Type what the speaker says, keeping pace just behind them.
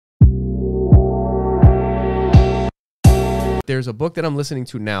There's a book that I'm listening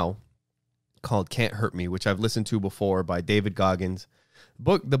to now called Can't Hurt Me, which I've listened to before, by David Goggins.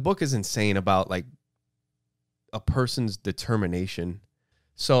 The book is insane about like a person's determination.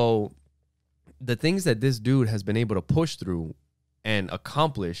 So the things that this dude has been able to push through and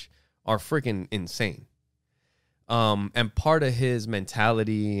accomplish are freaking insane. And part of his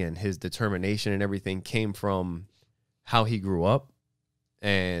mentality and his determination and everything came from how he grew up.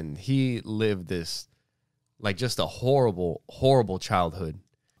 And he lived this, like, just a horrible, horrible childhood.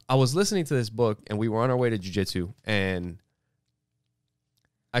 I was listening to this book, and we were on our way to jiu-jitsu, and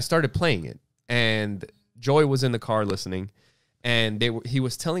I started playing it. And Joy was in the car listening, and he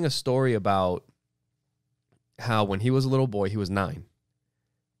was telling a story about how when he was a little boy, he was 9,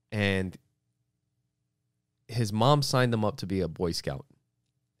 and his mom signed him up to be a Boy Scout.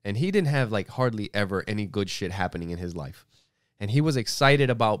 And he didn't have like hardly ever any good shit happening in his life. And he was excited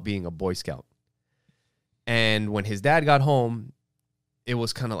about being a Boy Scout. And when his dad got home, it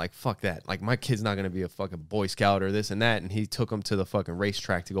was kind of like, fuck that. Like, my kid's not going to be a fucking Boy Scout or this and that. And he took him to the fucking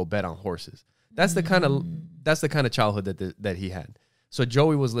racetrack to go bet on horses. That's the kind of childhood that he had. So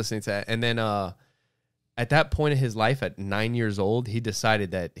Joey was listening to that. And then at that point in his life, at 9 years old, he decided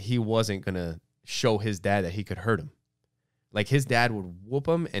that he wasn't going to show his dad that he could hurt him. Like, his dad would whoop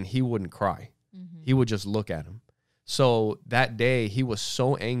him and he wouldn't cry. Mm-hmm. He would just look at him. So that day he was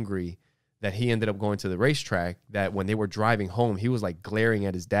so angry that he ended up going to the racetrack that when they were driving home, he was like glaring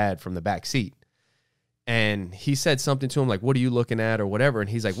at his dad from the back seat. And he said something to him like, "What are you looking at?" or whatever. And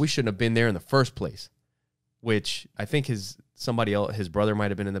he's like, "We shouldn't have been there in the first place," which I think somebody else, his brother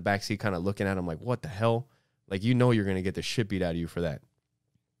might've been in the back seat kind of looking at him like, "What the hell? Like, you know, you're going to get the shit beat out of you for that."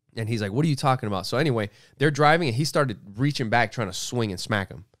 And he's like, "What are you talking about?" So anyway, they're driving and he started reaching back, trying to swing and smack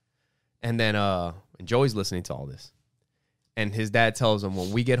him. And then and Joey's listening to all this. And his dad tells him,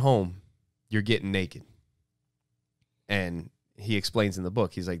 "When we get home, you're getting naked." And he explains in the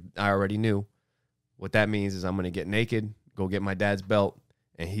book, he's like, "I already knew. What that means is I'm going to get naked, go get my dad's belt,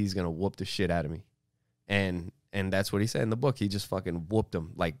 and he's going to whoop the shit out of me." And that's what he said in the book. He just fucking whooped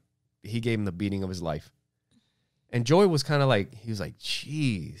him. Like, he gave him the beating of his life. And Joy was kind of like, he was like,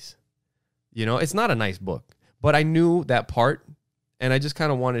 "Jeez." You know, it's not a nice book. But I knew that part, and I just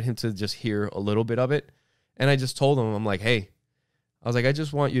kind of wanted him to just hear a little bit of it. And I just told him, I'm like, "Hey," I was like, "I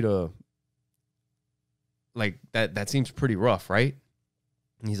just want you to, like, that seems pretty rough, right?"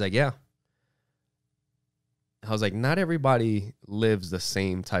 And he's like, "Yeah." I was like, "Not everybody lives the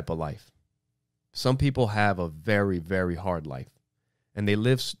same type of life. Some people have a very, very hard life. And they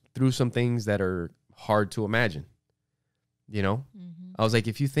live through some things that are hard to imagine. You know?" Mm-hmm. I was like,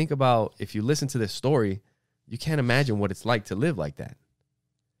 if you listen to this story, you can't imagine what it's like to live like that.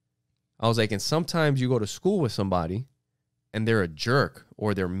 I was like, and sometimes you go to school with somebody and they're a jerk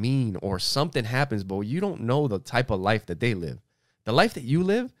or they're mean or something happens, but you don't know the type of life that they live. The life that you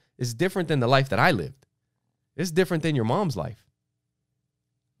live is different than the life that I lived. It's different than your mom's life.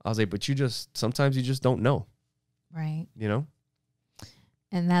 I was like, but sometimes you just don't know. Right. You know?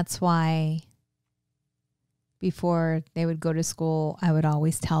 And that's why before they would go to school, I would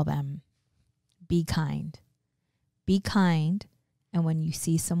always tell them, be kind. Be kind. And when you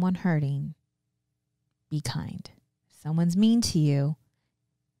see someone hurting, be kind. If someone's mean to you,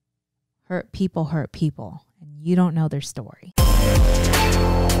 hurt people, and you don't know their story.